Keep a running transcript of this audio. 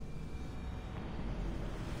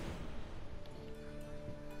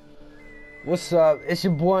What's up? It's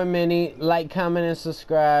your boy MiNi. Like, comment, and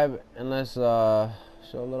subscribe. And let's show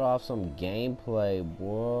a little off some gameplay,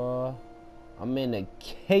 boy. I'm in a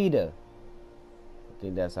Cata. I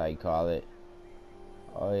think that's how you call it.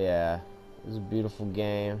 Oh yeah. It's a beautiful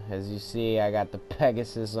game. As you see, I got the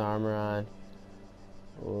Pegasus armor on.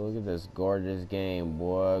 Oh, look at this gorgeous game,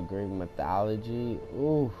 boy. Greek mythology.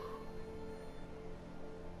 Ooh.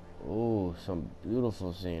 Ooh, some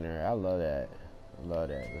beautiful scenery. I love that. I love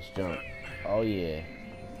that. Let's jump. Oh yeah.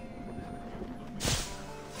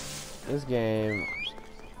 This game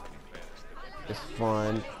is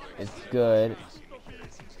fun. It's good.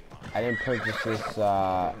 I didn't purchase this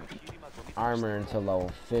armor until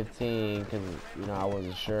level 15 because, you know, I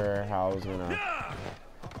wasn't sure how I was gonna,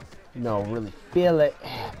 really feel it.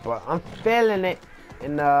 But I'm feeling it.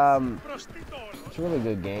 And it's a really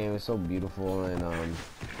good game. It's so beautiful, and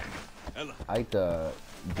I like the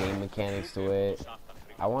game mechanics to it.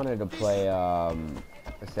 I wanted to play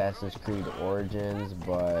Assassin's Creed Origins,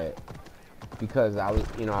 but because I was,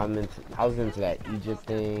 I was into that Egypt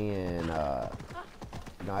thing, and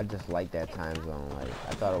I just like that time zone. Like,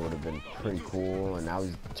 I thought it would have been pretty cool, and I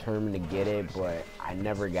was determined to get it, but I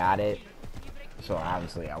never got it. So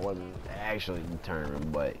obviously, I wasn't actually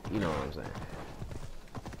determined, but you know what I'm saying.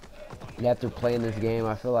 After playing this game,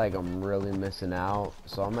 I feel like I'm really missing out,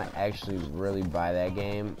 so I'm gonna actually really buy that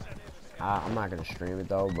game. I'm not gonna stream it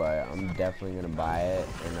though, but I'm definitely gonna buy it,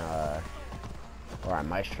 and or I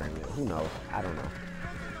might stream it. Who knows? I don't know.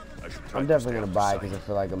 I'm definitely gonna buy it because I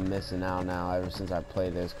feel like I'm missing out now ever since I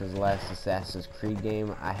played this. Because the last Assassin's Creed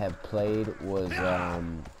game I have played was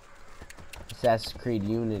Assassin's Creed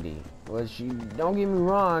Unity, which, don't get me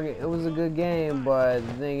wrong, it was a good game, but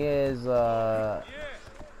the thing is,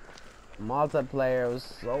 multiplayer was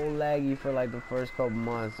so laggy for like the first couple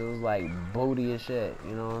months. It was like booty as shit,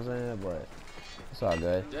 you know what I'm saying? But it's all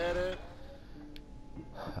good.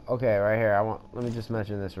 Okay, right here, let me just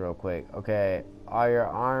mention this real quick. Okay, all your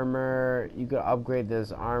armor, you can upgrade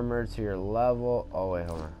this armor to your level. Oh wait,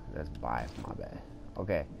 hold on, that's buy, my bad.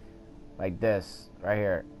 Okay, like this right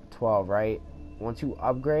here, 12, right? Once you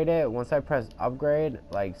upgrade it, once I press upgrade,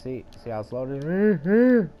 like, see how slow it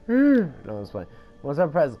is? No, it's fine. Once I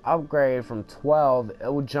press upgrade from 12,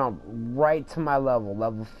 it will jump right to my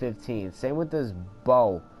level 15. Same with this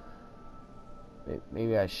bow.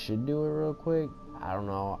 Maybe I should do it real quick. I don't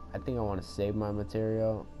know. I think I want to save my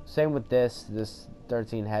material. Same with this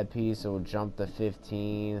 13 headpiece. It will jump to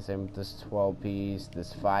 15. Same with this 12 piece.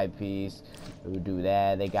 This 5 piece. It would do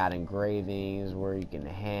that. They got engravings where you can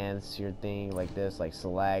enhance your thing like this, like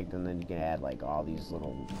select, and then you can add like all these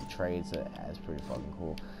little traits. That's pretty fucking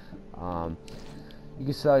cool. You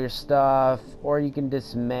can sell your stuff, or you can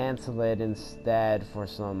dismantle it instead for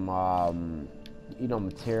some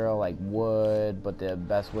material like wood. But the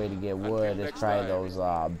best way to get wood is probably those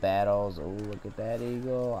battles. Oh, look at that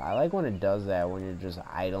eagle. I like when it does that, when you're just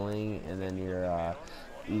idling and then your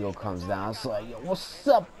eagle comes down. It's like, yo, what's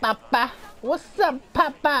up, papa? What's up,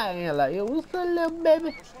 papa? And you're like, yo, what's up, little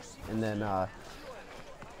baby? And then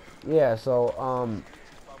yeah, so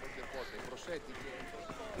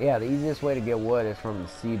yeah, the easiest way to get wood is from the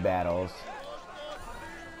sea battles.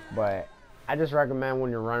 But I just recommend when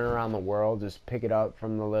you're running around the world, just pick it up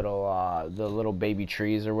from the little baby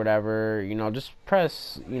trees or whatever. Just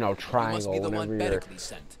press, triangle whenever you're,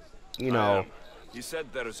 He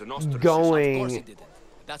said there is an ostrich. going.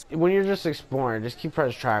 When you're just exploring, just keep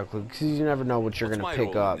pressing triangle because you never know what you're gonna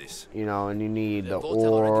pick up. And you need the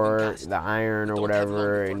ore, the iron or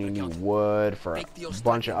whatever, and you need wood for a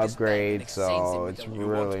bunch of upgrades. So it's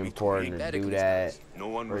really important to do that.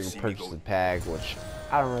 Or you can purchase the pack, which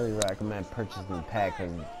I don't really recommend purchasing the pack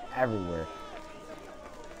because it's everywhere.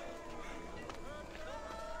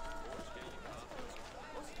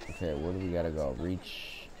 Okay, where do we gotta go?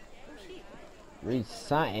 Reach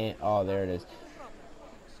something. Oh, there it is.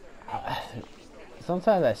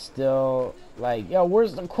 Sometimes I still like, yo,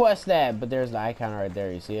 where's the quest at? But there's the icon right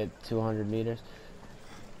there. You see it? 200 meters.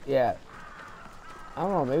 Yeah. I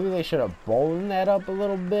don't know. Maybe they should have boldened that up a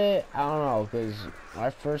little bit. I don't know. Because when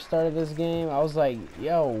I first started this game, I was like,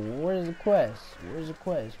 yo, where's the quest? Where's the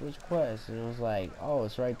quest? Where's the quest? And it was like, oh,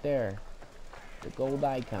 it's right there. The gold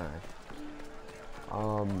icon.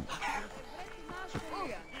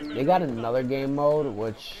 They got another game mode,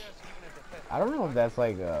 which I don't know if that's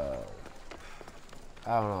like I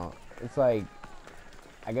don't know. It's like,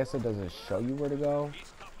 I guess it doesn't show you where to go.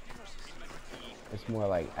 It's more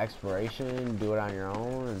like exploration. Do it on your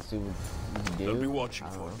own and see what you do. They'll be watching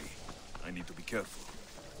for me. I need to be careful.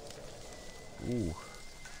 Ooh.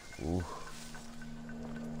 Ooh.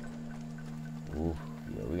 Ooh.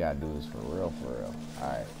 Yeah, we gotta do this for real, for real.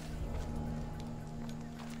 Alright.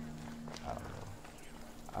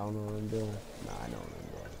 don't know what I'm doing. Nah, I know what I'm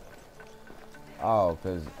doing. Oh,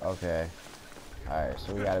 okay. Alright,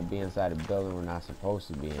 so we gotta be inside a building we're not supposed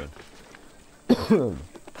to be in.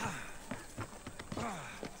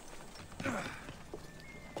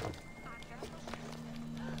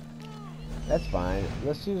 That's fine.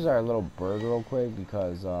 Let's use our little bird real quick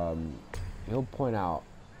because he'll point out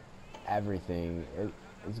everything.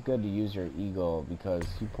 It's good to use your eagle because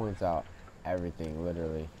he points out everything,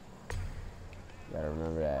 literally. You gotta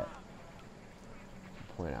remember that.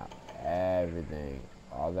 Point out everything.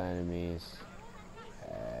 All the enemies.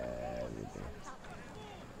 Everything.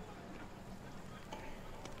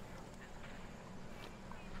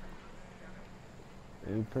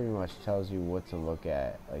 And he pretty much tells you what to look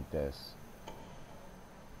at, like this.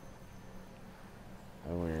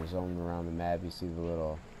 And when you're zooming around the map, you see the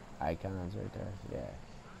little icons right there. Yeah.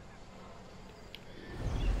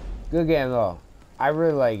 Good game though. I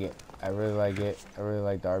really like it. I really like it. I really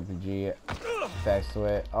like the RPG effects to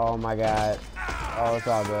it. Oh my god. Oh, it's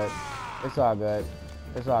all good. It's all good.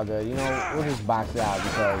 It's all good. You know, we'll just box it out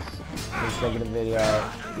because for the sake of the video,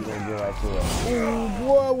 we're gonna get right to it. Ooh,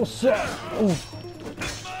 boy, what's up? Ooh.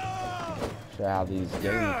 Show how these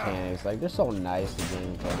game mechanics, like, they're so nice, the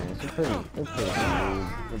game mechanics. They're pretty smooth.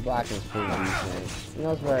 The blocking's pretty decent. You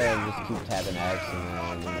know, it's where I just keep tapping X and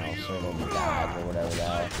then, you know, circle the dodge or whatever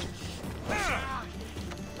that.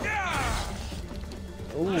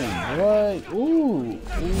 Ooh, what? Ooh,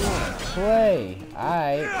 you wanna play?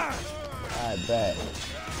 Alright. I bet.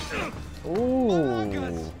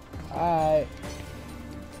 Ooh. Alright.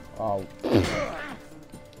 Oh.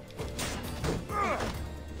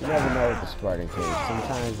 You never know with the Spartan case.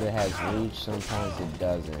 Sometimes it has reach, sometimes it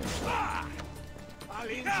doesn't.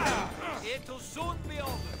 It'll soon be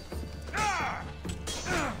over.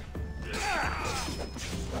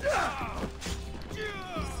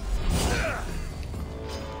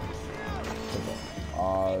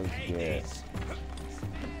 Oh, it's good.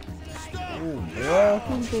 Ooh, boy,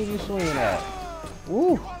 who do you think you're swinging at?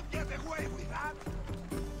 Ooh.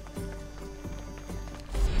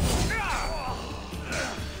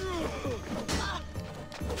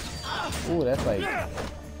 Ooh, that's like a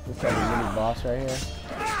mini boss right here.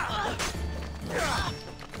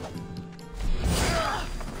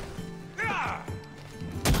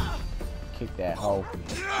 Kick that hoe.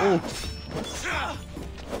 Ooh.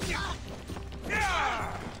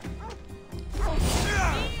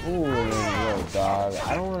 Ooh, little dog.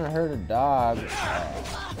 I don't want to hurt a dog.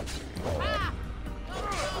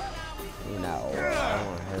 You're not old. I don't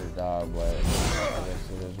want to hurt a dog, but I guess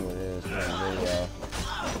it is what it is for the video.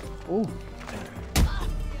 Ooh.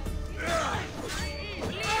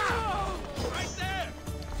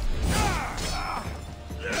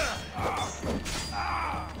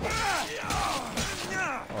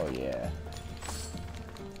 Oh yeah.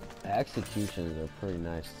 The executions are pretty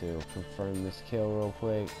nice too. Confirm this kill real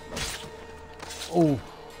quick. Ooh.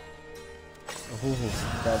 Ooh.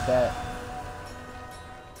 Got that.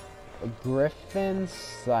 A Griffin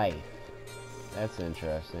Scythe. That's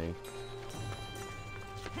interesting.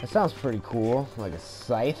 That sounds pretty cool, like a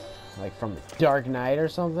scythe, like from the Dark Knight or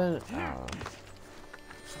something. I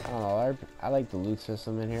don't know. I like the loot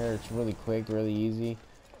system in here. It's really quick, really easy.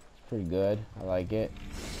 It's pretty good. I like it.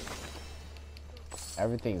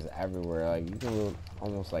 Everything's everywhere. Like you can loot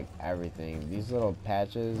almost like everything. These little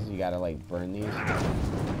patches, you gotta like burn these.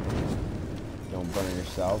 Don't burn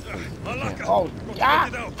yourself. Oh, ah,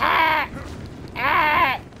 ah,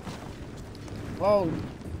 ah! Oh,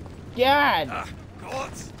 God!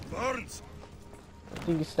 Burns. I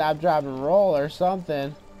think you stop, drop, and roll or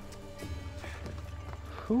something.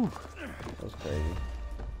 Whew. That was crazy.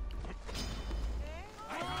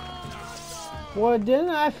 Boy, didn't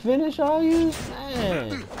I finish all you?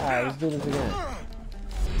 Man. Alright, let's do this again.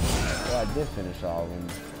 Well, I did finish all of them.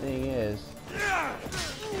 The thing is...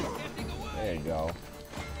 There you go.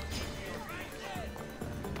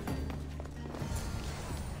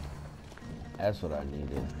 That's what I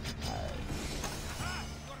needed. Alright.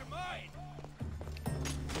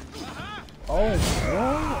 Oh,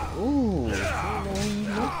 what? Ooh, I don't know who you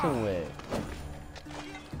messing with.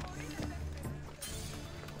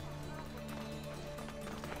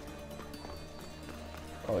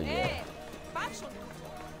 Oh yeah.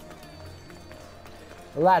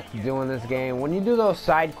 A lot to do in this game. When you do those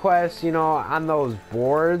side quests, you know, on those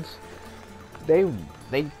boards, they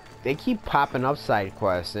keep popping up side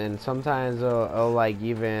quests, and sometimes it'll like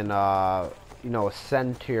even you know,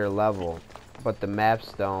 ascend to your level. But the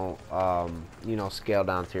maps don't, you know, scale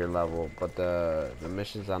down to your level. But the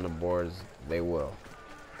missions on the boards, they will.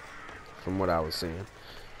 From what I was seeing.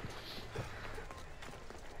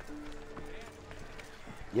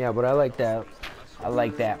 Yeah, but I like that. I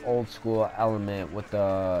like that old school element with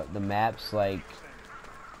the maps. Like,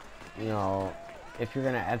 you know, if you're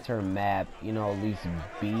gonna enter a map, you know, at least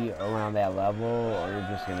be around that level, or you're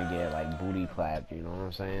just gonna get like booty clapped. You know what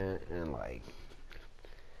I'm saying? And like,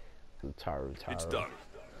 Taru It's Taru.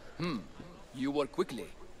 done. You work quickly.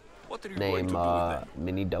 What are you going Name to do with them?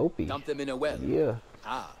 Mini Dopey. Dump them in a well. Yeah,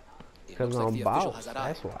 Ah, it cause looks like I'm the official boss. has arrived.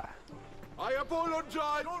 That's why. I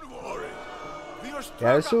apologize. Don't worry.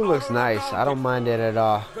 Yeah, this suit looks nice. I don't mind it at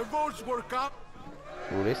all. The votes were up.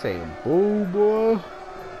 Ooh, they saying boo, boy. Be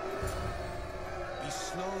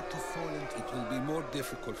slow to fall into it will be more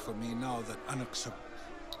difficult for me now that unacceptable.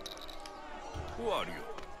 Who are you?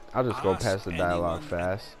 I'll just go Ask past the dialogue anyone.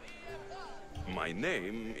 fast. My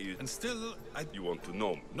name is... And still, You want to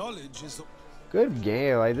know me? knowledge is... Good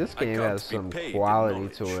game. Like, this I game can't has be some paid in quality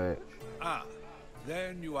to knowledge. it.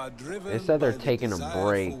 Then you are driven They said they're by the taking a desire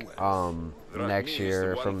break for wealth. next Drachmi is year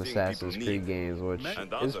the from one thing Assassin's people Creed need. games, which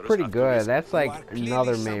And is others pretty have to good. risk That's You are like clearly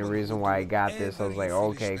another main someone reason who why I do got this. I was like, every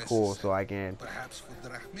okay, foolish cool, so necessary. I can Perhaps for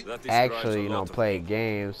Drachmi? That describes actually, a you know, lot of play me.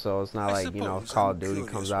 games. So it's not I like, you know, suppose Call I'm of Duty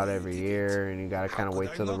curious comes out why you every did year, and you gotta How kind of could wait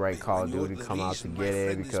I till the not right be Call when of you're Duty the come out to reason my get it,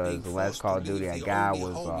 friend is because being the last forced Call to of Duty leave I the got only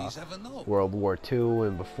was home he's ever known? World War II,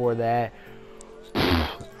 and before that,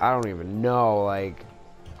 I don't even know, like,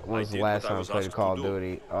 when was the did last what I time I was played asked Call to of do.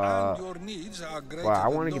 Duty? And your needs are greater Well, I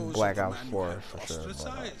than want to get those Black of the Ops man who 4 had for to sure, but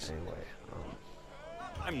ostracize. anyway.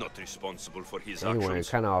 I'm not responsible for his Anyway, actions.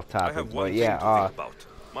 kind of off I topic, have one but thing yeah, to think about.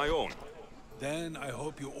 My own. Then I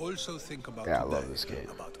hope you also think about yeah, I today, love this game.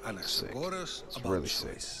 about It's sick. Anaxagoras, It's about really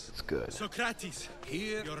sick. choice. It's good. Socrates,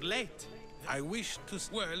 Here, you're late. I wish to...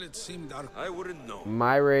 Well, it seemed our... I wouldn't know.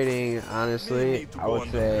 My rating, honestly, need to I go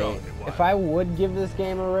would say, underground a while. if I would give this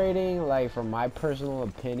game a rating, like, from my personal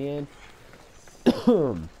opinion,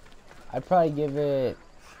 I'd probably give it,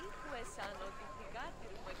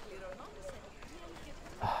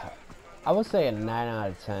 I would say a 9 out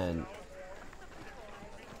of 10.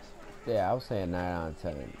 Yeah, I would say a 9 out of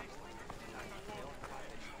 10.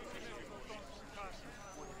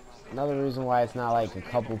 Another reason why it's not like a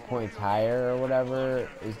couple points higher or whatever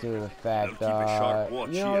is due to the fact, I'll keep a sharp watch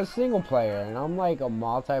you know, here. it's single player, and I'm like a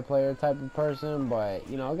multiplayer type of person, but,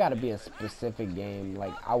 you know, it gotta be a specific game.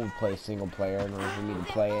 Like, I would play single player in order for me to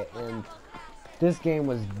play it, and this game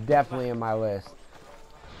was definitely in my list.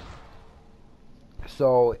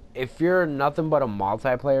 So, if you're nothing but a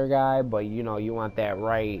multiplayer guy, but, you know, you want that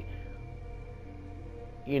right,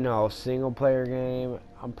 you know, single player game,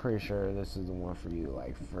 I'm pretty sure this is the one for you,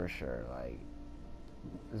 like, for sure. Like,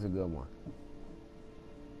 this is a good one.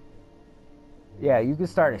 Yeah, you can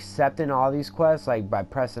start accepting all these quests, like, by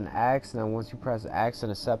pressing X, and then once you press X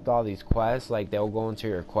and accept all these quests, like, they'll go into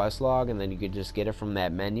your quest log, and then you can just get it from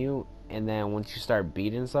that menu, and then once you start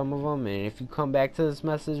beating some of them, and if you come back to this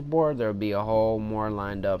message board, there'll be a whole more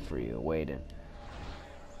lined up for you, waiting.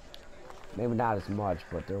 Maybe not as much,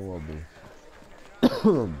 but there will be.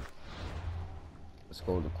 Let's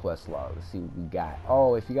go to the quest log. Let's see what we got.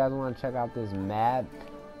 Oh, if you guys want to check out this map,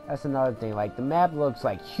 that's another thing. Like, the map looks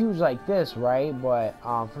like huge like this, right? But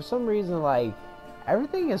for some reason, like,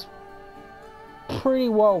 everything is pretty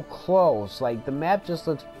well close. Like, the map just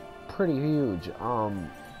looks pretty huge. Don't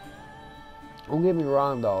get me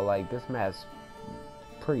wrong though. Like, this map's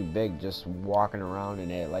pretty big. Just walking around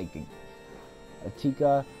in it, like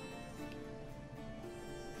Atika.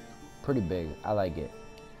 Pretty big. I like it.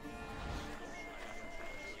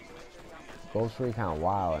 Ghost Recon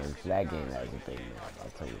Wild, and that game has a big map, I'll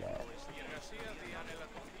tell you that.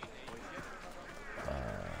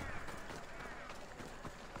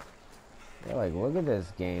 Yeah, like, look at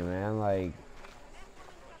this game, man. Like,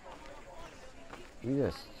 you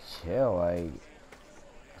just chill. Like,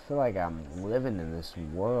 I feel like I'm living in this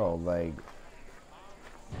world. Like,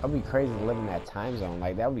 that'd be crazy to live in that time zone.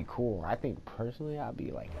 Like, that would be cool. I think personally, I'd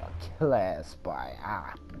be like a killer ass spy.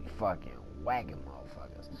 I'd be fucking whacking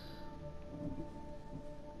motherfuckers.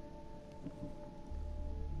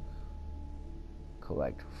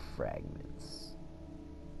 Collect fragments.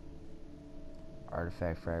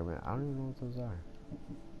 Artifact fragment. I don't even know what those are.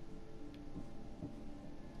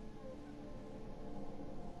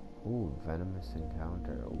 Ooh, venomous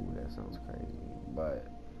encounter. Ooh, that sounds crazy. But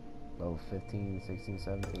level 15, 16,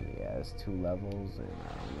 17. Yeah, it's 2 levels, and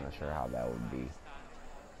I'm not sure how that would be.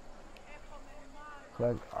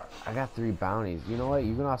 Collect. I got 3 bounties. You know what?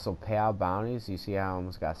 You can also pay out bounties. You see how I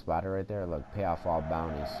almost got spotted right there? Look, pay off all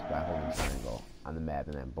bounties by holding triangle on the map,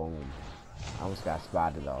 and then boom. I almost got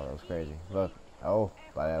spotted though. That was crazy. Look. Oh,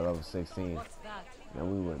 by that level 16.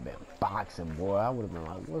 Then we would have been boxing, boy. I would have been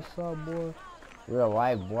like, what's up, boy? Real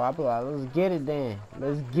life, boy. I be like, let's get it then.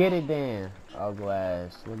 Let's get it then. Ugly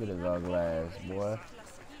ass. Look at his ugly ass, boy.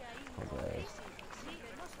 Ugly ass.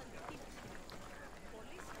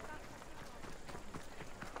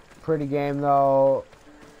 Pretty game though.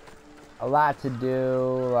 A lot to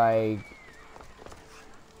do. Like,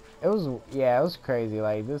 it was crazy.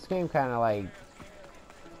 Like, this game kind of like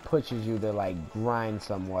pushes you to like grind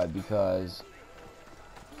somewhat, because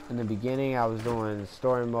in the beginning I was doing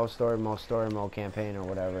story mode campaign or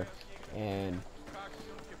whatever, and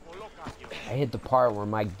I hit the part where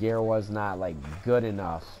my gear was not like good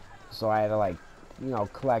enough, so I had to like, you know,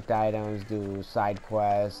 collect items, do side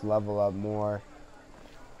quests, level up more.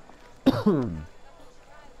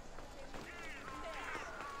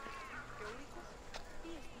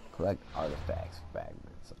 Collect artifacts,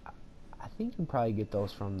 fragments. I think you probably get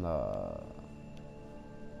those from those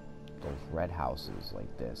red houses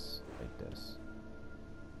like this.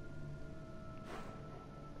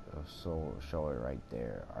 So show it right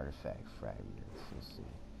there. Artifact fragments. Let's see.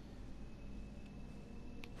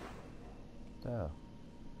 Oh.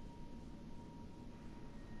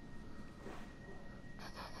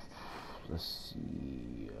 Let's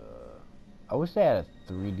see. I wish they had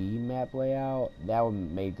a 3D map layout. That would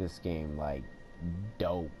make this game like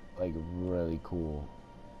dope, like really cool.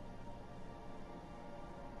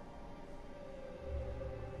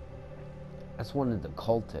 That's one of the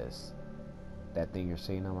cultists. That thing you're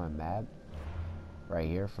seeing on my map, right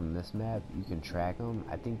here from this map, you can track them.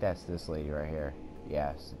 I think that's this lady right here.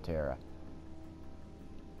 Yeah, Satara.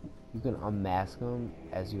 You can unmask them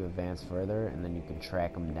as you advance further, and then you can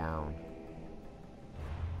track them down.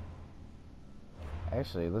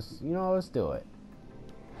 Actually, let's do it.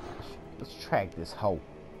 Let's track this hoe.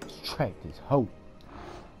 Let's track this hoe.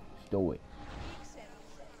 Let's do it.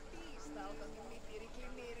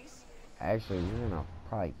 Actually, we're gonna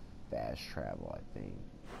probably fast travel, I think,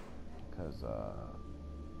 because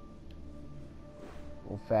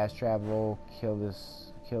we'll fast travel, kill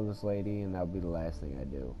this lady, and that'll be the last thing I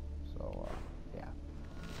do. So yeah.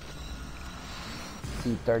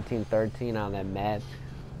 See 1313 on that map.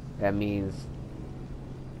 That means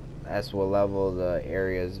that's what level the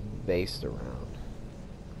area is based around.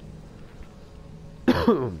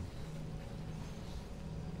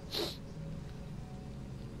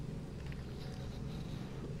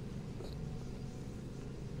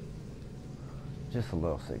 Just a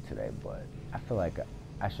little sick today, but I feel like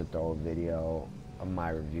I should throw a video of my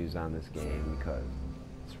reviews on this game because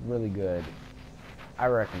it's really good. I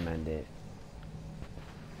recommend it.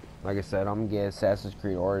 Like I said, I'm gonna get Assassin's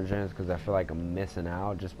Creed Origins because I feel like I'm missing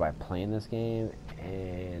out just by playing this game,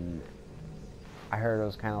 and I heard it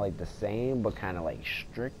was kind of like the same but kind of like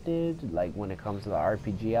restricted, like when it comes to the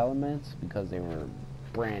RPG elements, because they were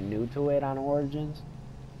brand new to it on Origins.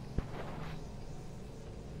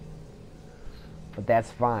 But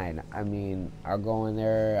that's fine. I mean, I'll go in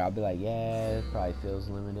there, I'll be like, yeah, it probably feels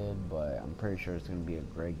limited, but I'm pretty sure it's going to be a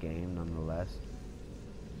great game nonetheless.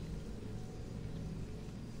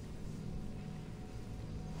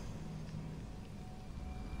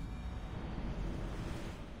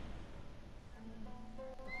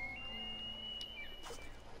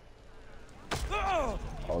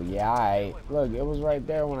 Oh yeah, look, it was right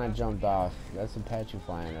there when I jumped off. That's Apache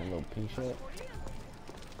flying, that little pink shit.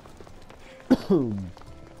 To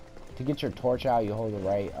get your torch out, you hold the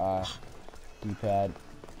right D-pad.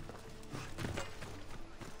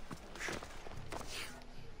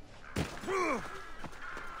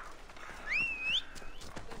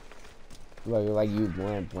 Look, like you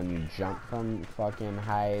limp when you jump from fucking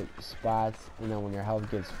high spots, and then when your health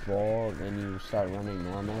gets full, then you start running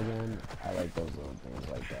normal again. I like those little things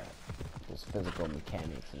like that. Those physical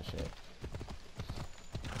mechanics and shit.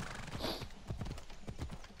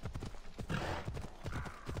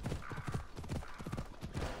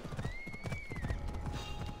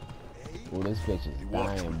 Oh, this bitch is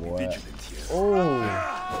dying, boy. Oh.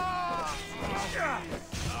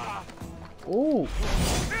 Oh.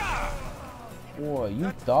 Boy, you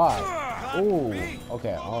thought. Oh.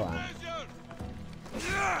 Okay, hold on.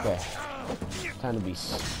 Okay. Time to be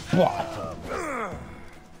spot.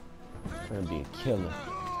 Trying to be a killer.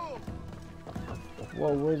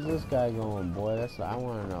 Whoa, where's this guy going, boy? That's what I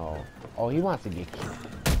want to know. Oh, he wants to get killed.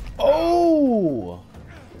 Oh!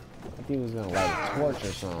 I think he was gonna light a torch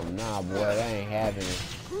or something. Nah, boy, that ain't happening.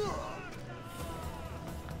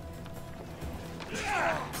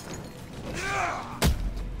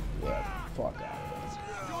 Yeah, fuck out of here.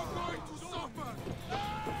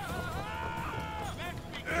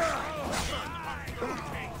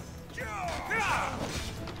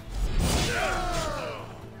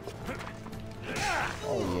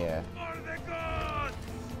 Oh yeah.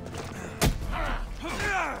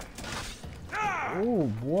 Ooh,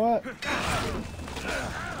 what?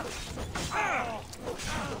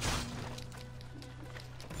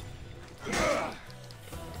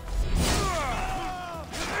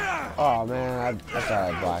 Oh man, I thought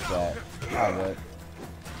I blocked that. Oh, good.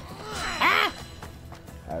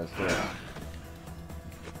 That was good.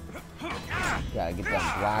 Gotta get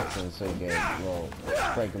them blocks in so you get a little,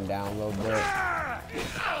 break them down a little bit.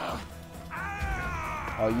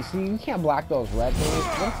 Oh, you see, you can't block those red things.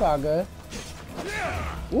 That's all good.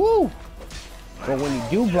 Woo! But when you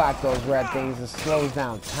do block those red things, it slows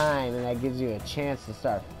down time, and that gives you a chance to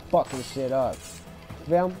start fucking shit up.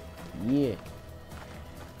 Feel me? Yeah.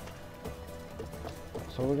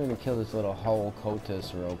 So we're gonna kill this little whole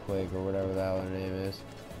Kotus real quick, or whatever the hell her name is.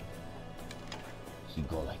 So you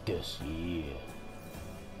go like this, yeah.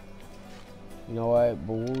 You know what?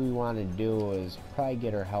 But what we want to do is probably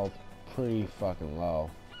get her health pretty fucking low.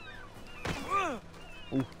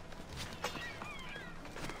 Ooh.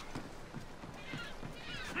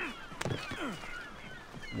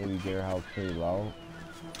 Maybe get her health pretty low.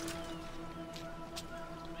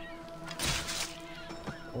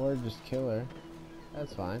 Or just kill her.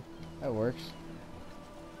 That's fine. That works.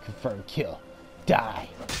 Confirm kill. Die.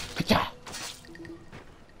 Ka-cha!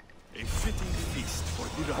 A fitting feast for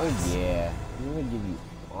the Oh yeah. I'm gonna give you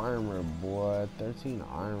armor, boy. 13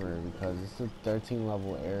 armor because it's a 13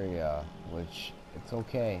 level area, which it's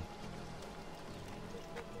okay.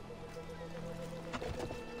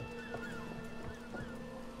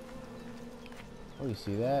 Oh, you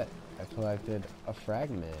see that? I collected a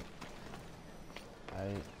fragment.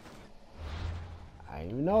 I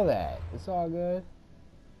didn't even know that. It's all good.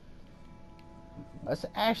 Let's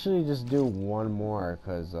actually just do one more,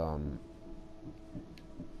 cause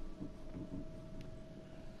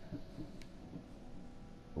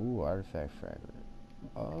ooh, artifact fragment.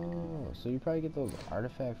 Oh, so you probably get those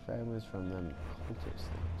artifact fragments from them cultist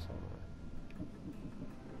things. Hold on.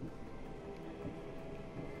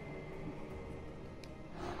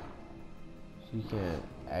 So you can't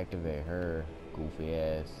activate her goofy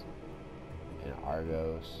ass. And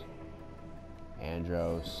Argos.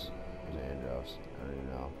 Andros. Who's Andros? I don't even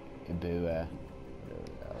know. Ibua. Whatever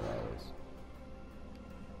the hell that is.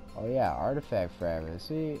 Oh yeah, artifact fragments.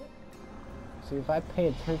 See, if I pay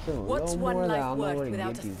attention a What's little one more, then life I'll know where worth to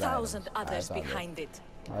without get a these thousand items. others behind it?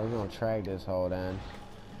 Alright, we're gonna track this whole then.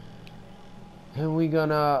 And we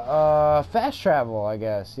gonna fast travel, I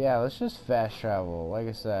guess. Yeah, let's just fast travel. Like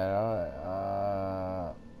I said,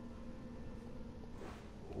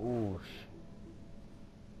 ooh,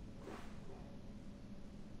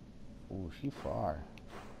 ooh, she far.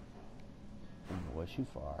 Ooh, boy, she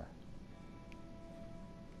far.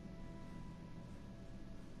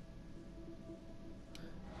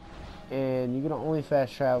 And you can only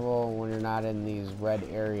fast travel when you're not in these red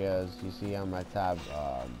areas. You see on my top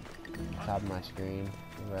of my screen,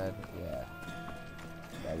 red. Yeah.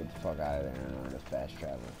 Gotta get the fuck out of there in order to fast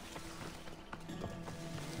travel.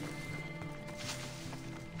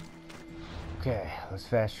 Okay, let's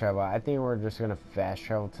fast travel. I think we're just gonna fast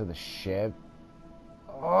travel to the ship.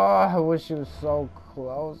 Oh, I wish it was so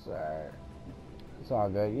closer. It's all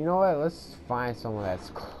good. You know what? Let's find someone that's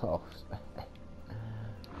close.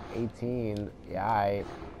 18, yeah,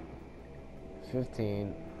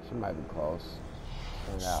 15, she might be close.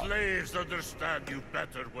 slaves understand you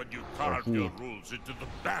better when you carve your rules into the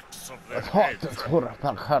backs of their Whatever heads.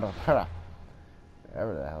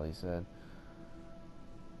 the hell he said.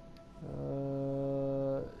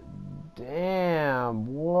 Damn,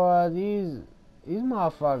 boy, these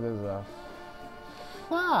motherfuckers are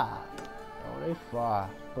far. Oh, they far.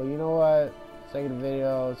 But you know what? Sake of the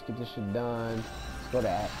video, let's get this shit done. Let's go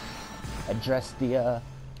to Adrestia,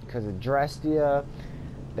 because Adrestia,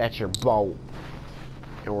 that's your boat,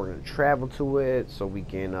 and we're gonna travel to it so we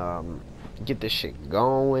can get this shit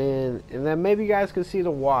going, and then maybe you guys can see the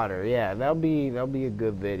water. Yeah, that'll be a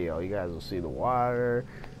good video. You guys will see the water.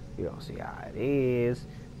 You don't see how it is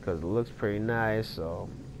because it looks pretty nice. So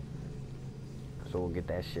we'll get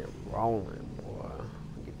that shit rolling, boy.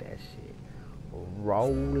 We'll get that shit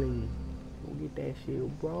rolling. We'll get that shit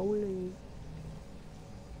rolling.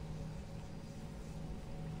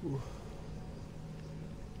 Ooh.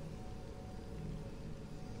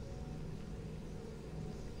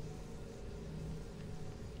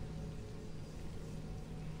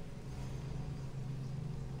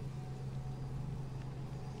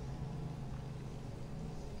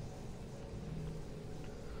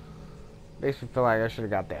 Makes me feel like I should have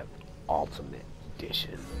got that ultimate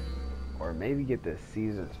edition, or maybe get the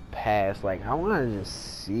seasons pass. Like, I want to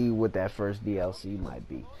just see what that first DLC might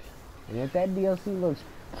be. And if that DLC looks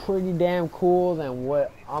pretty damn cool, then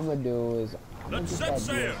what I'm gonna do is I'm gonna Let's get that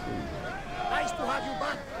set sail. DLC. Nice to have you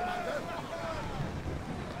back,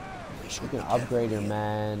 You can upgrade your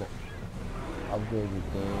man, upgrade your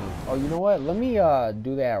thing. Oh, you know what? Let me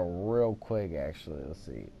do that real quick. Actually, let's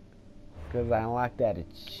see, because I unlocked that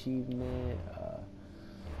achievement.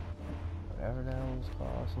 Whatever that was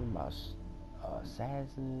called, something about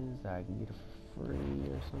assassins that I can get it for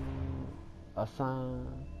free or something. Assign.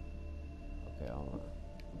 Okay, hold on.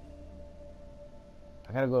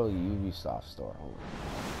 I gotta go to the Ubisoft store. Hold on.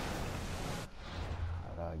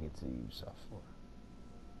 How do I get to the Ubisoft store?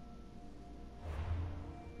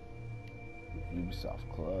 Ubisoft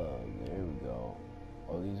Club. There we go.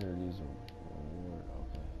 Oh, these are reward.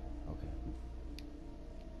 Okay.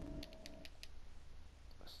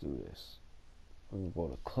 Let's do this. We're gonna go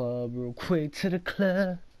to the club real quick. To the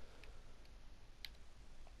club.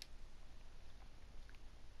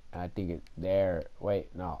 I think it's there.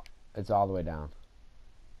 Wait, no. It's all the way down.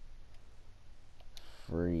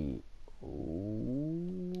 Free.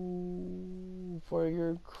 Ooh, for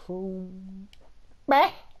your crew.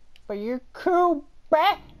 Bah! For your crew.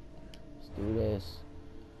 Bah! Let's do this.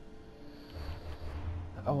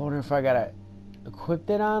 I wonder if I gotta equip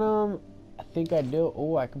it on them. I think I do.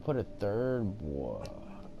 Oh, I can put a third one.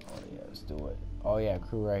 Oh yeah, let's do it. Oh yeah,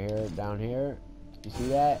 crew right here, down here. You see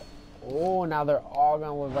that? Oh, now they're all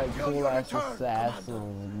gonna look like cool ass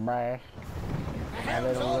assassins, bruh. Now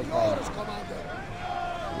they don't look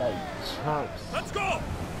like chunks. Let's go!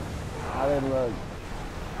 How they look.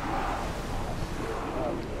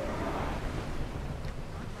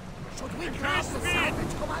 Should we cross the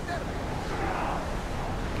salvage, Commander?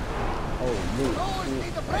 Oh, dude. Always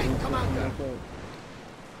need a break, Commander.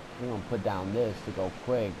 We're gonna put down this to go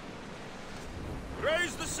quick.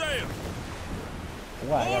 Raise the sail!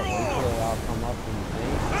 What? I gotta wait till they all come up from the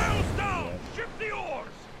thing. Sails down! Ship the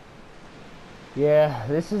oars! Yeah,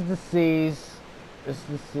 this is the seas. This is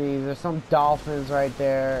the seas. There's some dolphins right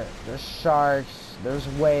there. There's sharks. There's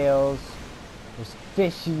whales. There's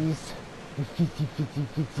fishies.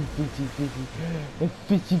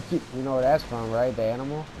 Fishy. You know where that's from, right? The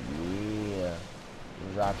animal? Yeah.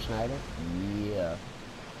 Rob Schneider? Yeah.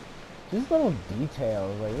 These little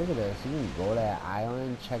details, like, look at this. You can go to that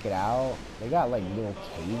island, check it out. They got, like, little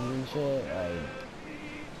caves and shit. Like,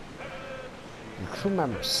 your crew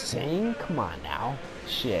members sing? Come on now.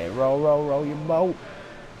 Shit, row, row, row your boat.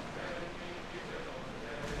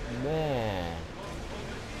 Man.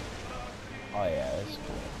 Oh, yeah, that's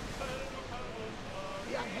cool.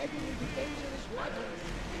 We are heading into dangerous waters.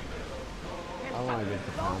 I want to get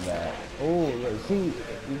to combat. Oh, see,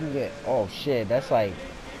 you can get. Oh shit, that's like.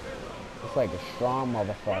 It's like a strong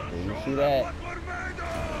motherfucker. You see that?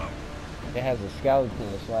 It has a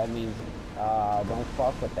skeleton, so that means don't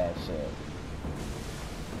fuck with that shit.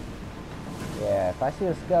 Yeah, if I see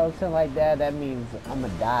a skeleton like that, that means I'm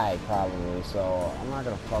gonna die probably. So I'm not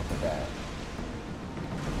gonna fuck with that.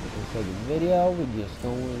 Let's take a video. We just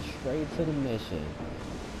going straight to the mission.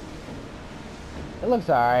 It looks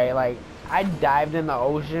alright. Like, I dived in the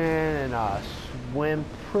ocean and swim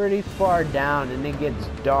pretty far down, and it gets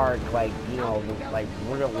dark, like, you know, like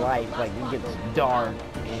real life, like it gets dark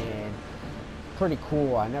and pretty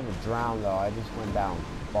cool. I never drowned though. I just went down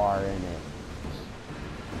far in it.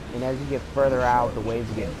 And as you get further out, the waves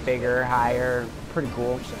get bigger, higher. Pretty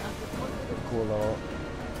cool. Pretty cool little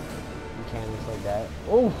mechanics like that.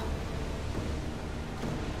 Oh.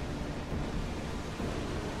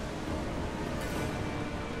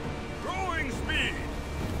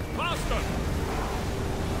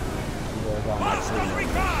 Fast as we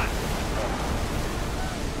can!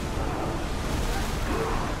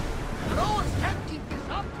 Rowers can't keep this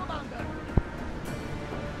up, Commander.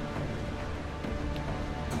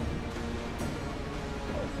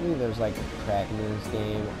 Hopefully there's like a crack in this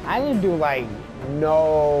game. I didn't do like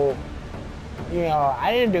no, you know,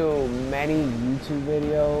 I didn't do many YouTube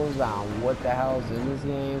videos on what the hell's in this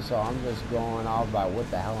game, so I'm just going off by what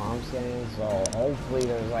the hell I'm saying. So hopefully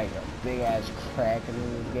there's like a big ass crack in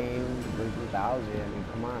this game for 2000. I mean,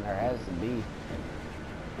 come on, there has to be.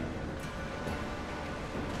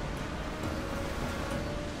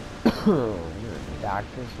 I'm gonna dock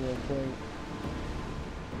this real quick.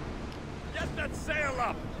 Get that sail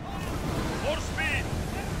up! Full speed!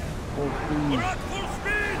 Full speed. We're at full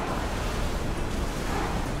speed!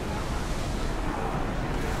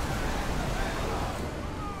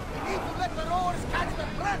 We need to let the rowers catch the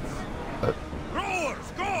threats. Rowers,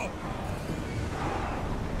 go!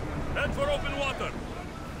 Head for open water!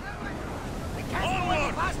 We can't go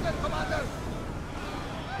any faster, Commander.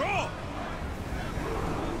 Go!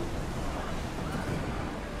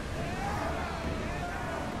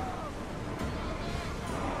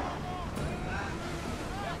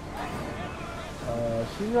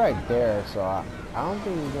 right there, so I don't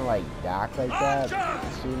think he's gonna like dock like that.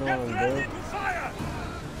 So you know what I'm doing?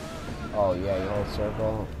 Oh yeah, you hold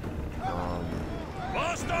circle.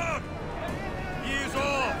 Master! Ease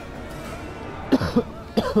off!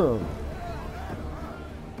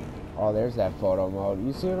 Oh, there's that photo mode.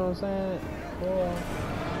 You see what I'm saying? Yeah.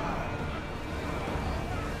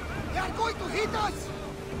 They are going to hit us!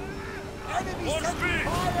 Enemy More setting speed!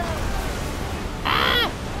 fire!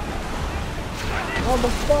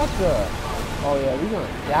 Motherfucker! Oh yeah, we gonna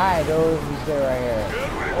die, dude, if we stay right here.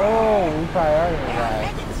 Oh, we probably are gonna die.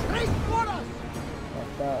 Heading straight for us!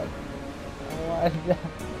 Fucked up. I don't wanna die.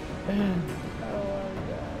 I don't wanna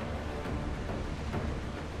die.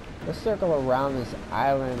 Let's circle around this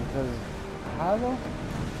island, because how the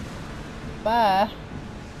fuck?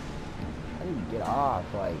 How do you get off?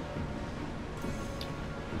 Like,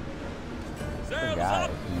 I forgot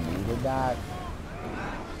if you need a dock.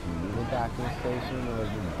 You need a docking station or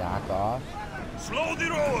just dock off. Slow the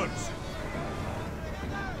rowers!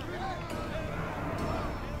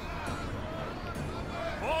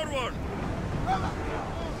 Forward!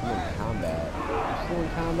 You're in combat. You're still in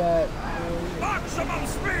combat. Maximum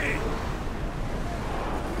speed!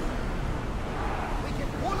 We can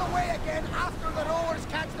pull away again after the rowers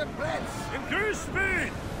catch their breaths! Increase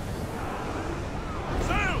speed!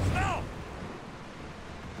 Sails now!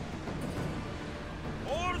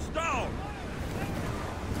 Oars down!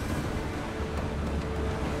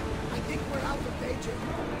 I think we're out of danger.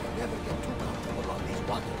 We can never get too comfortable on these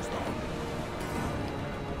waters,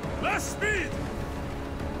 though. Less speed!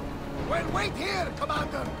 Well, wait here,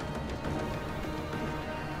 Commander!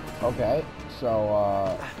 Okay, so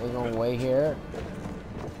we're gonna wait here,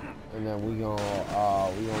 and then we gonna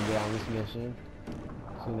get on this mission.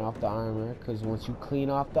 Clean off the armor, because once you clean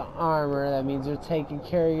off the armor, that means you're taking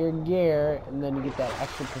care of your gear, and then you get that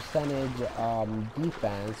extra percentage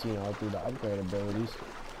defense, you know, through the upgrade abilities.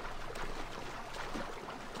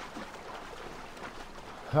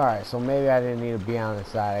 Alright, so maybe I didn't need to be on the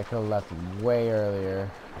side. I could have left way earlier,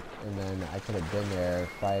 and then I could have been there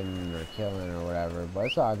fighting or killing or whatever, but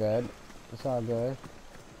it's all good. It's all good.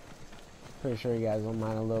 Pretty sure you guys don't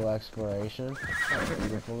mind a little exploration. That's how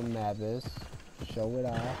beautiful the map is. Show it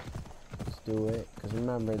off. Let's do it. Because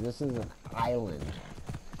remember, this is an island.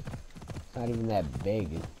 It's not even that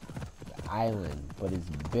big. It's an island, but it's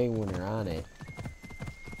big when you're on it.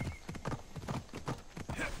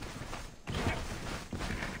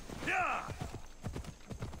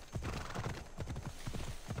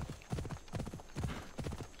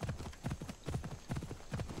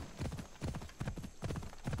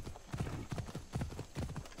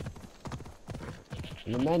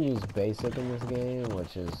 The menu's basic in this game,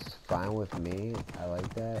 which is fine with me. I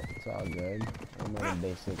like that. It's all good. I'm on a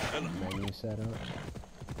basic menu setup.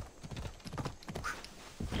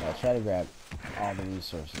 Yeah, try to grab all the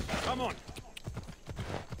resources. Come on!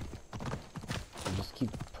 And just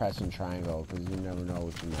keep pressing triangle, because you never know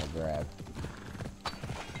what you might grab.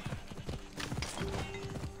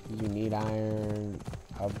 You need iron,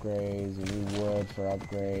 upgrades, you need wood for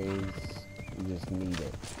upgrades. You just need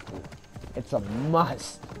it. It's a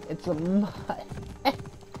must. It's a must.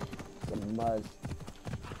 It's a must.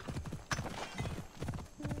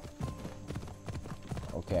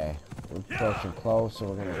 Okay, we're approaching close, so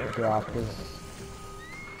we're gonna get off this.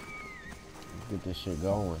 Get this shit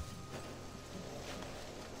going.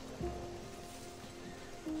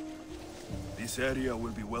 This area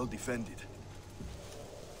will be well defended.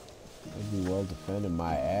 It'll be well defended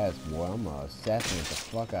my ass, boy. I'm gonna assassinate the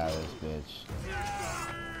fuck out of this bitch.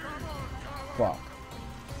 Fuck.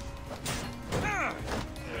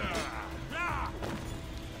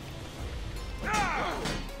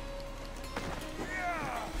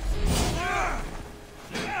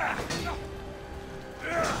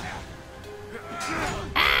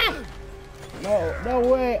 No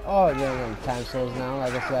way. Oh, yeah, time slows down,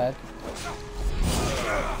 like I said.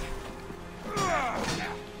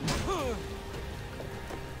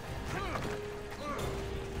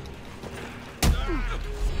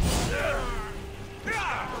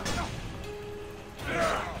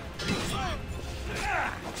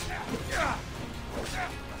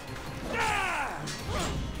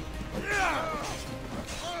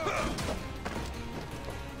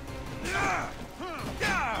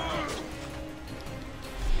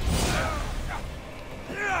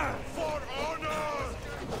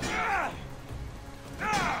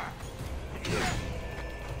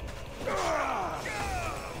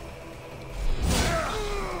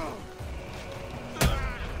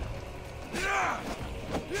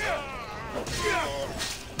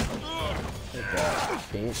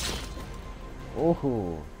 Bitch.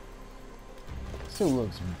 Ooh. Suit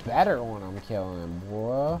looks better when I'm killing him,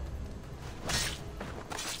 boy.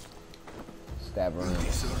 Stab around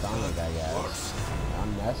the stomach, I guess.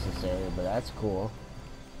 Unnecessary, but that's cool.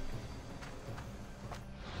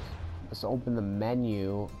 Let's open the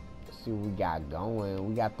menu. See what we got going.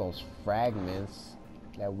 We got those fragments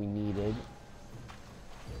that we needed.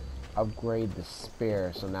 Upgrade the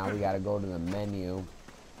spear. So now we gotta go to the menu.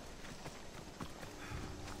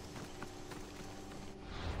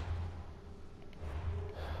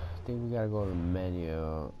 I think we gotta go to the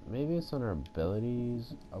menu. Maybe it's on our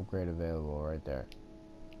abilities. Upgrade available right there.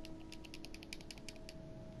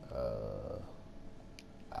 Oh.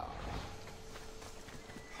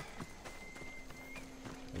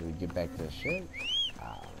 Did we get back to the ship?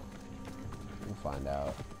 We'll find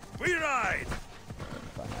out. We ride!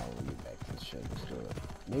 Find out when we get back to the ship. Let's do it.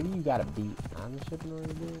 Maybe you gotta be on the ship in order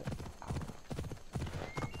to do it?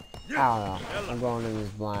 I don't know. I'm going in this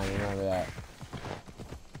blind, remember that.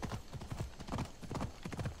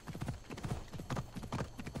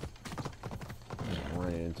 Just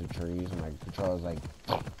running into trees. My controller's like...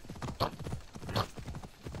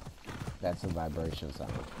 That's the vibration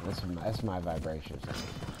sound. That's my vibration sound.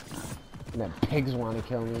 And then pigs want to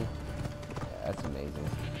kill me. Yeah, that's amazing.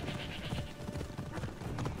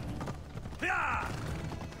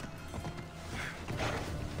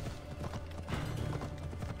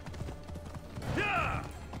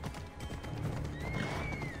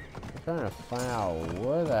 I'm trying to find out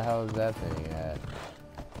where the hell is that thing at.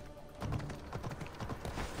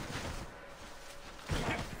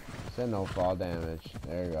 Said no fall damage.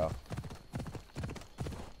 There you go.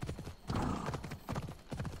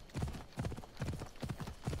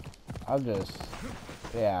 I'll just,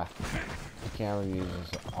 yeah, the camera uses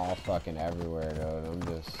all fucking everywhere, dude. I'm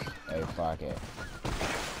just, hey, fuck it.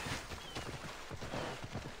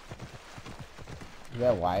 Is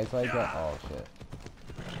that why it's like that? Oh, shit.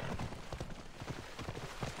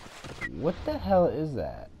 What the hell is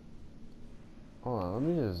that? Hold on, let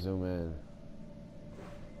me just zoom in.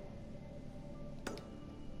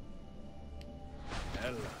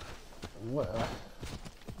 What?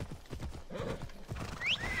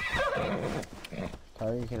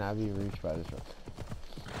 Target cannot be reached by this road.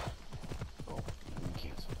 Oh,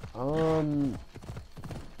 cancel. I'm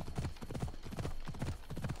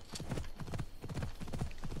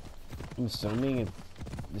assuming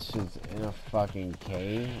this is in a fucking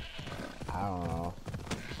cave. I don't know.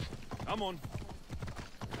 Come on.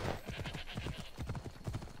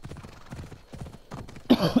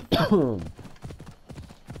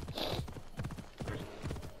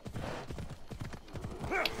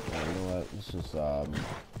 This is Ella.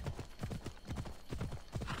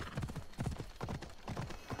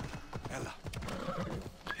 Let's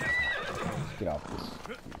get off this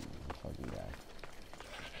fucking guy.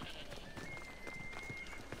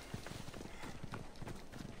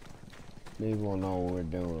 Maybe we'll know what we're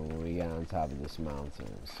doing when we get on top of this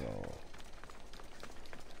mountain, so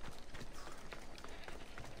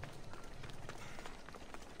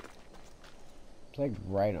it's like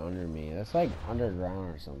right under me. That's like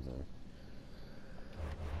underground or something.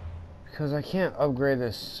 Because I can't upgrade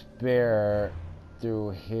the spare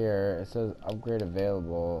through here. It says upgrade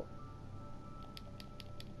available.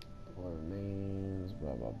 What remains?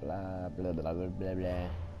 Blah blah blah blah blah blah blah blah blah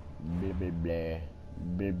blah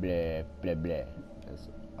blah blah blah blah blah.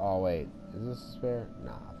 Oh wait, is this a spare?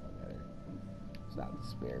 Nah, fuck it. It's not the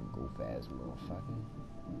spare, goof ass motherfucker.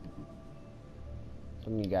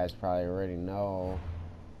 Some of you guys probably already know,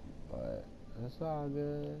 but it's all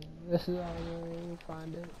good. It's all good. We'll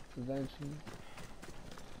find it eventually.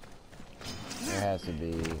 There has to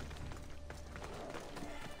be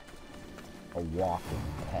a walking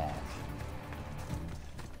path.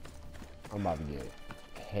 I'm about to get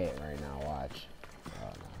hit right now. Watch.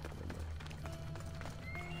 Oh, no.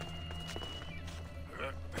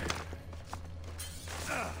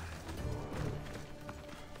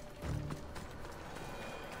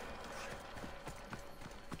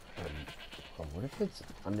 What if it's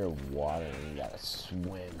underwater and you gotta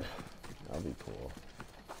swim? That'll be cool.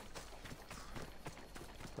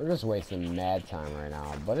 We're just wasting mad time right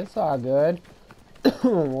now, but it's all good.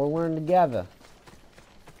 We'll learn together.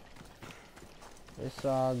 It's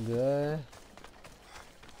all good.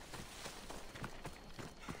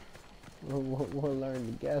 We'll learn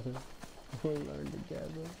together. We'll learn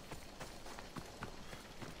together.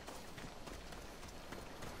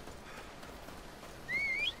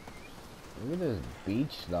 Look at this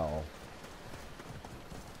beach, though.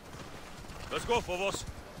 Let's go, Phobos.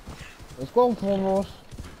 Let's go, Phobos.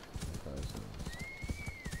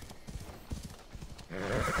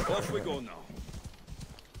 Off we go now.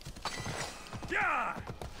 Yeah.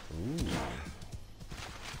 Ooh.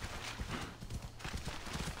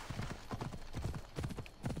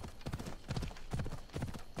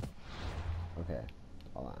 Okay,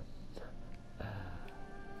 hold on.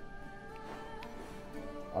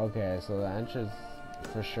 Okay, so the entrance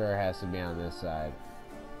for sure has to be on this side.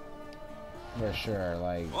 For sure,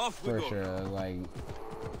 like, for sure, like,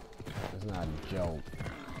 it's not a joke.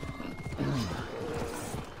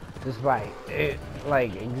 Just by it,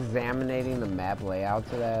 like, examining the map layout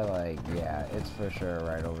to that, like, yeah, it's for sure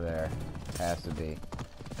right over there. Has to be.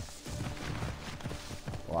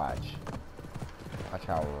 Watch. Watch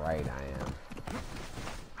how right I am.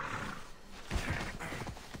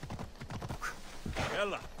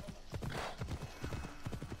 Ella.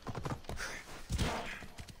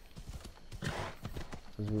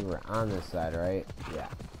 Because we were on this side, right? Yeah.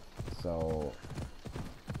 So...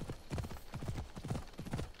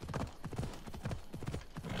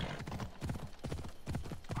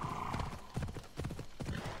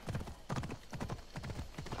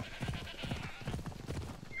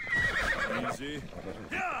 Easy.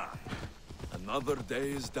 Yeah. Another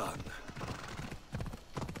day is done.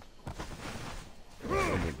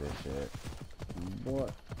 We'll get this shit. Boy,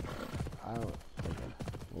 I don't... Okay,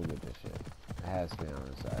 we'll get this shit. It has to be on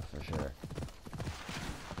this side for sure.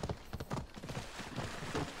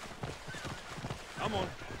 Come on.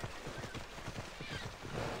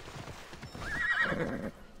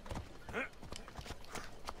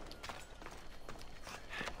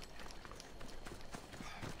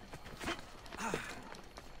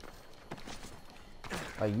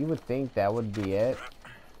 Like, you would think that would be it.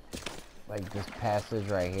 Like, this passage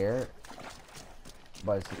right here.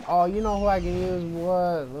 But it's, oh, you know who I can use,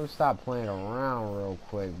 boy? Let's stop playing around real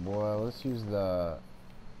quick, boy. Let's use the...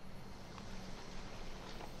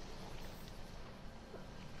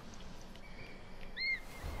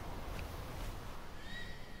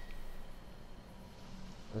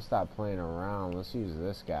 Let's stop playing around. Let's use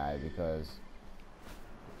this guy because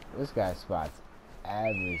this guy spots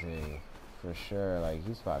everything. For sure, like,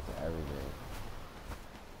 he spots everything.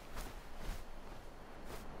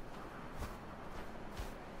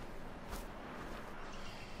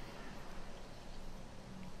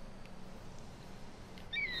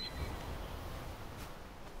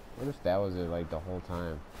 What if that was it, like, the whole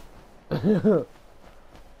time?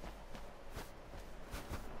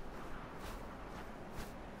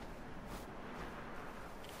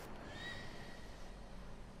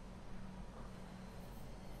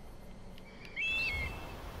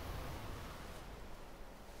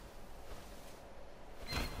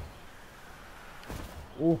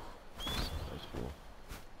 Ooh, that's cool.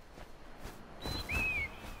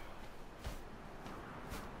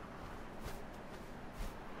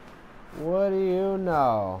 What do you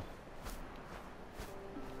know?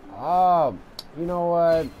 Oh, you know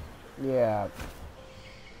what? Yeah.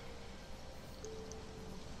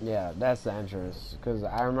 Yeah, that's the entrance. Because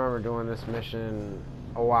I remember doing this mission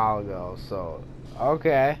a while ago, so...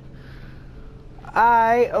 Okay.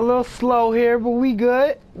 Alright, a little slow here, but we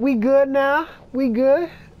good. We good now. We good.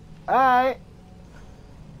 Alright.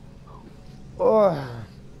 Oh.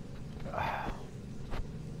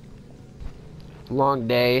 Long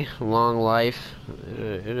day, long life.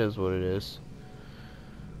 It is what it is.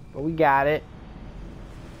 But we got it.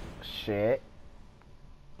 Shit.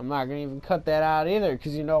 I'm not gonna even cut that out either,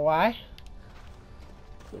 because you know why?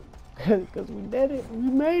 Because we did it. We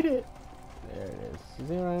made it. There it is. You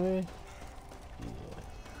see what I mean? Yeah.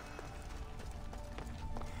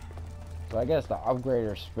 So I guess the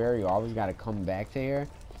upgrader spare, you always got to come back to here.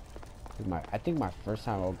 I think my first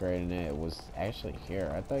time upgrading it was actually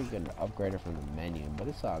here. I thought you could upgrade it from the menu, but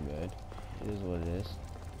it's all good. It is what it is.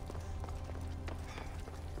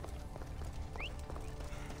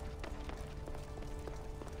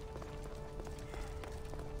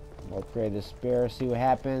 We'll upgrade the spare, see what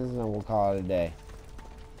happens, and then we'll call it a day.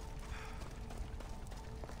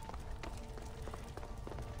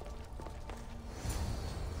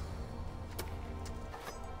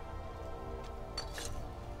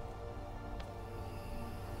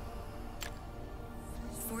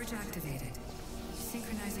 Forge activated.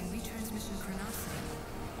 Synchronizing retransmission chronicity.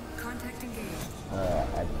 Contact engaged.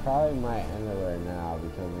 I probably might end it right now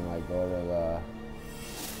because I might go to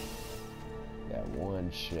that one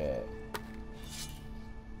shit.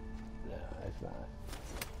 No, it's not.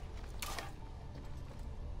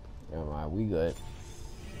 Never mind, we good.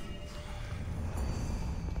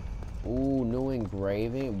 Ooh, new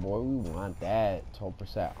engraving. Boy, we want that.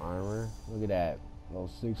 12% armor. Look at that. Level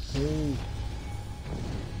 16.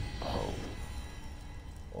 Oh.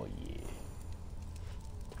 Oh yeah.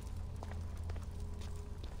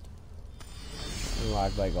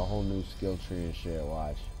 Unlock like a whole new skill tree and shit.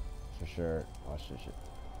 Watch. For sure. Watch this shit.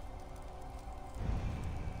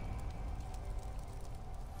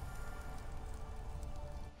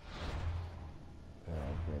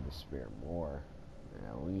 Upgrade the spear more.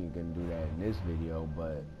 Yeah, we ain't gonna do that in this video,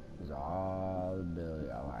 but there's all ability.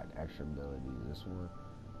 I like extra abilities. This one.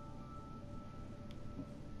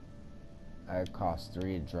 That costs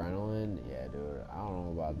 3 adrenaline. Yeah, dude. I don't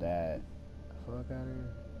know about that. Fuck out of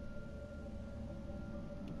here.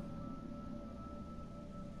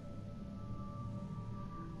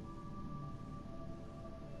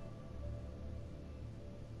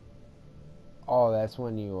 Oh, that's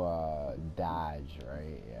when you dodge,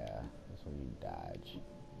 right? Yeah, that's when you dodge.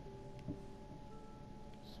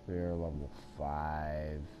 Spear level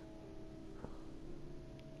 5.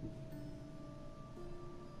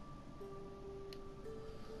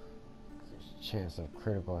 Chance of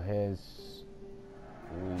critical hits.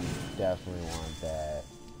 We definitely want that.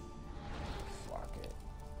 Fuck it.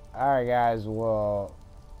 Alright guys, well,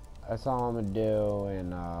 that's all I'm gonna do,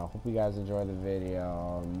 and hope you guys enjoyed the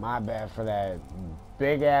video. My bad for that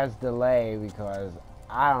big ass delay, because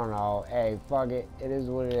I don't know. Hey, fuck it. It is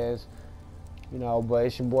what it is. You know, but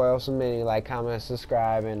it's your boy MiNi. Like, comment,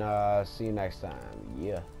 subscribe, and see you next time.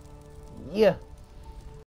 Yeah. Yeah.